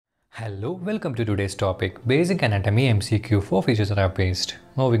Hello, welcome to today's topic, Basic Anatomy MCQ for Physiotherapists.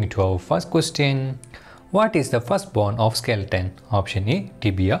 Moving to our first question. What is the first bone of skeleton? Option A,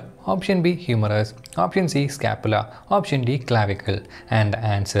 tibia. Option B, humerus. Option C, scapula. Option D, clavicle. And the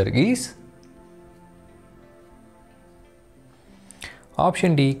answer is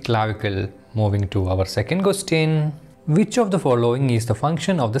option D, clavicle. Moving to our second question. Which of the following is the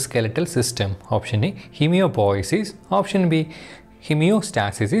function of the skeletal system? Option A, haemopoiesis. Option B,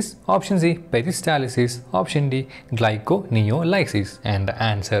 homeostasis. Option C, peristalsis. Option D, glyconeolysis. And the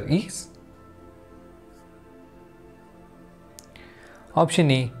answer is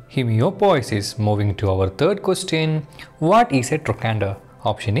option A, haemopoiesis. Moving to our third question. What is a trochanter?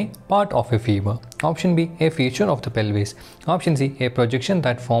 Option A, part of a femur. Option B, a feature of the pelvis. Option C, a projection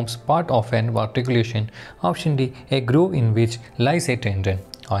that forms part of an articulation. Option D, a groove in which lies a tendon.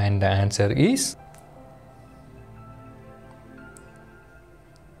 And the answer is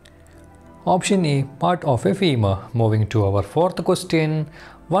option A, part of a femur. Moving to our fourth question.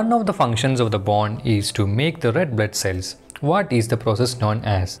 One of the functions of the bone is to make the red blood cells. What is the process known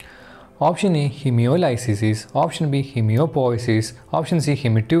as? Option A, hemolysis. Option B, haemopoiesis. Option C,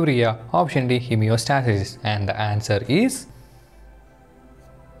 hematuria. Option D, homeostasis. And the answer is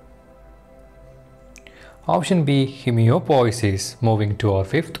option B, haemopoiesis. Moving to our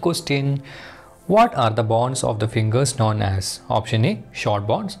fifth question. What are the bones of the fingers known as? Option A, short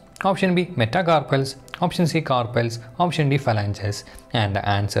bones. Option B, metacarpals. Option C, carpals. Option D, phalanges. And the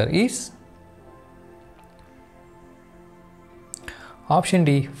answer is option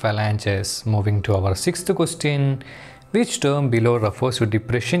D, phalanges. Moving to our sixth question. Which term below refers to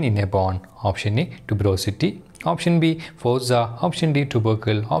depression in a bone? Option A, tuberosity. Option B, fossa. Option D,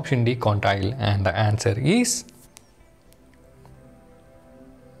 tubercle. Option D, condyle. And the answer is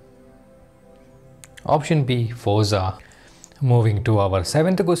option B, fossa. Moving to our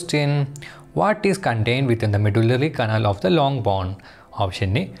seventh question. What is contained within the medullary canal of the long bone?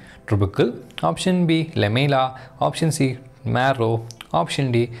 Option A, tubercle. Option B, lamella. Option C, marrow.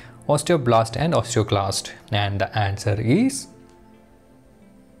 Option D, osteoblast and osteoclast. And the answer is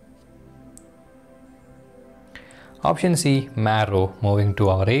option C, marrow. Moving to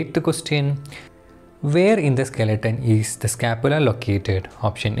our eighth question. Where in the skeleton is the scapula located?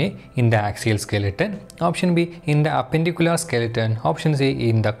 Option A, in the axial skeleton. Option B, in the appendicular skeleton. Option C,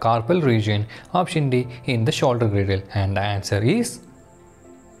 in the carpal region. Option D, in the shoulder girdle. And the answer is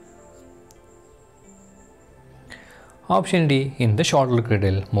option D, in the shoulder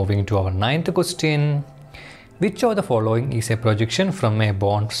girdle. Moving to our ninth question. Which of the following is a projection from a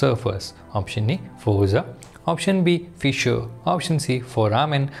bone surface? Option A, fossa. Option B, fissure. Option C,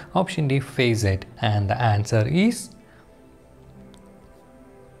 foramen. Option D, facet. And the answer is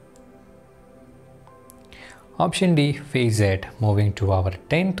option D, facet. Moving to our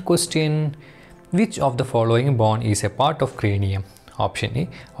 10th question. Which of the following bone is a part of cranium? Option A,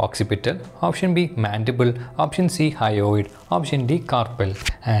 occipital. Option B, mandible. Option C, hyoid. Option D, carpal.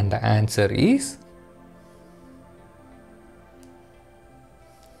 And the answer is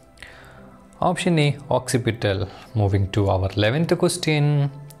option A, occipital. Moving to our 11th question.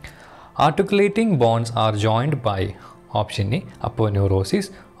 Articulating bones are joined by option A,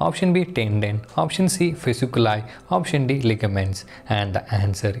 aponeurosis. Option B, tendon. Option C, fasciculi. Option D, ligaments. And the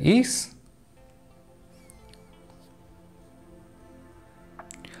answer is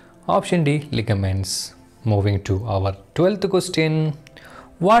option D, ligaments. Moving to our 12th question.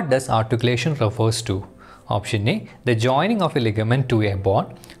 What does articulation refers to? Option A, the joining of a ligament to a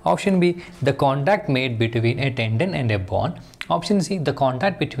bone. Option B, the contact made between a tendon and a bone. Option C, the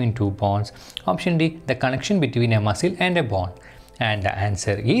contact between two bones. Option D, the connection between a muscle and a bone. And the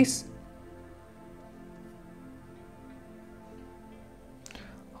answer is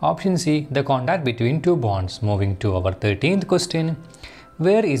option C, the contact between two bones. Moving to our 13th question.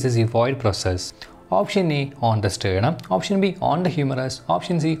 Where is the xiphoid process? Option A, on the sternum. Option B, on the humerus.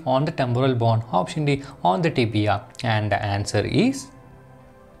 Option C, on the temporal bone. Option D, on the tibia. And the answer is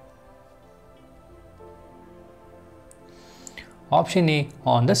option A,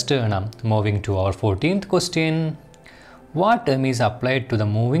 on the sternum. Moving to our 14th question. What term is applied to the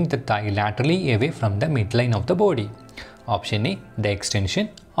moving the thigh laterally away from the midline of the body? Option A, the extension.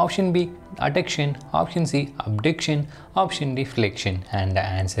 Option B, adduction. Option C, abduction. Option D, flexion. And the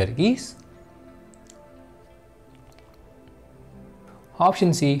answer is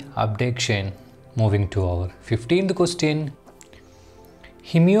option C, abduction. Moving to our 15th question.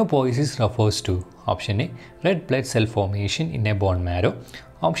 Haemopoiesis refers to option A, red blood cell formation in a bone marrow.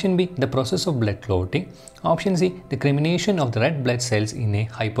 Option B, the process of blood clotting. Option C, the elimination of the red blood cells in a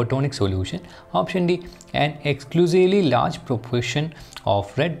hypertonic solution. Option D, an exclusively large proportion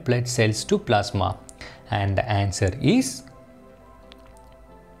of red blood cells to plasma. And the answer is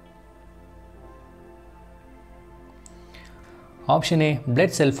Option A,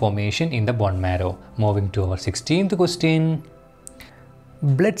 blood cell formation in the bone marrow. Moving to our 16th question.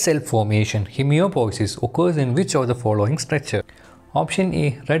 Blood cell formation, haemopoiesis, occurs in which of the following structure? Option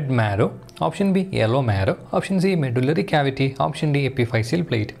A, red marrow. Option B, yellow marrow. Option C, medullary cavity. Option D, epiphyseal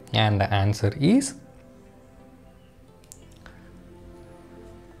plate. And the answer is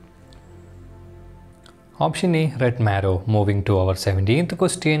Option A, red marrow. Moving to our 17th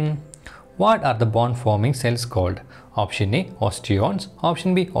question. What are the bone forming cells called? Option A, osteons.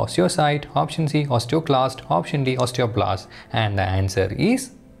 Option B, osteocyte. Option C, osteoclast. Option D, osteoblast. And the answer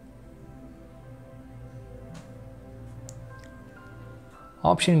is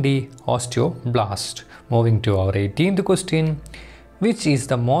Option D, osteoblast. Moving to our 18th question. Which is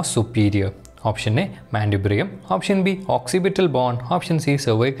the most superior? Option A, mandibular. Option B, occipital bone. Option C,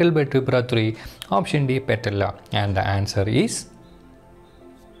 cervical vertebra 3. Option D, patella. And the answer is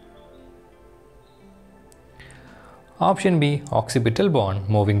Option B, occipital bone.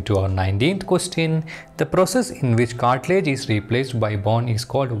 Moving to our 19th question. The process in which cartilage is replaced by bone is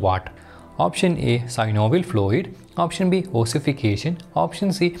called what? Option A, synovial fluid. Option B, ossification.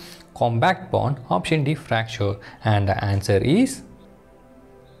 Option C, compact bone. Option D, fracture. And the answer is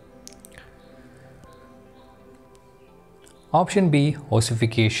Option B,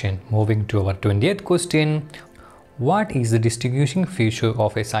 ossification. Moving to our 20th question. What is the distinguishing feature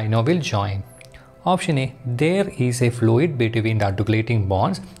of a synovial joint? Option A, there is a fluid between the articulating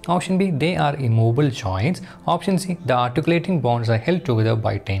bones. Option B, they are immovable joints. Option C, the articulating bones are held together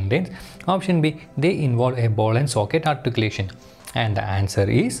by tendons. Option B, they involve a ball and socket articulation. And the answer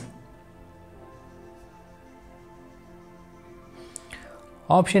is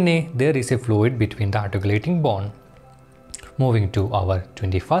Option A, there is a fluid between the articulating bone. Moving to our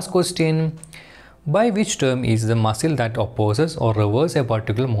 21st question. By which term is the muscle that opposes or reverses a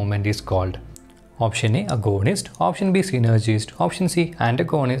particular movement is called? Option A, agonist. Option B, synergist. Option C,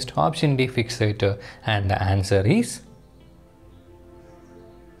 antagonist. Option D, fixator. And the answer is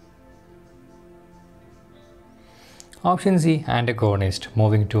Option C, antagonist.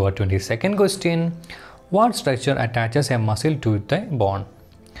 Moving to our 22nd question. What structure attaches a muscle to the bone?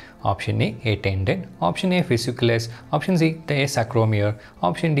 Option A tendon. Option A, fasciculus. Option C, the sarcomere.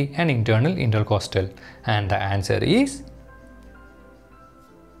 Option D, an internal intercostal. And the answer is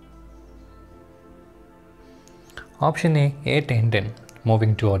Option A tendon.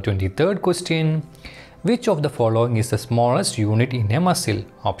 Moving to our 23rd question. Which of the following is the smallest unit in a muscle?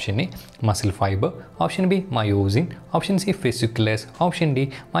 Option A, muscle fiber. Option B, myosin. Option C, fasciculus. Option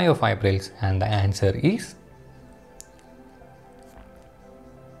D, myofibrils. And the answer is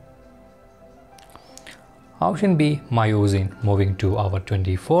Option B, myosin. Moving to our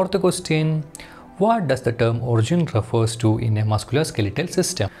 24th question. What does the term origin refers to in a musculoskeletal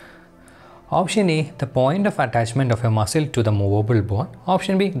system? Option A, the point of attachment of a muscle to the movable bone.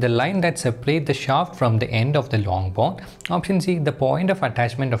 Option B, the line that separates the shaft from the end of the long bone. Option C, the point of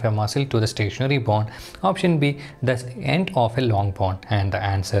attachment of a muscle to the stationary bone. Option B, the end of a long bone. And the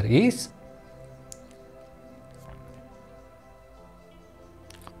answer is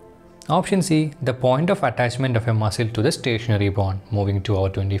Option C, the point of attachment of a muscle to the stationary bone. Moving to our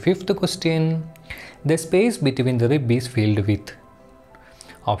 25th question. The space between the rib is filled with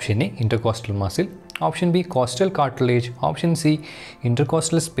Option A, intercostal muscle. Option B, costal cartilage. Option C,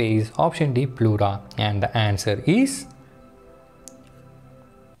 intercostal space. Option D, pleura. And the answer is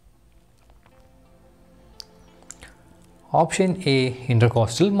Option A,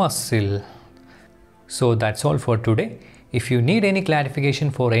 intercostal muscle. So that's all for today. If you need any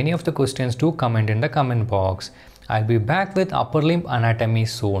clarification for any of the questions, do comment in the comment box. I'll be back with upper limb anatomy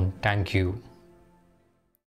soon. Thank you.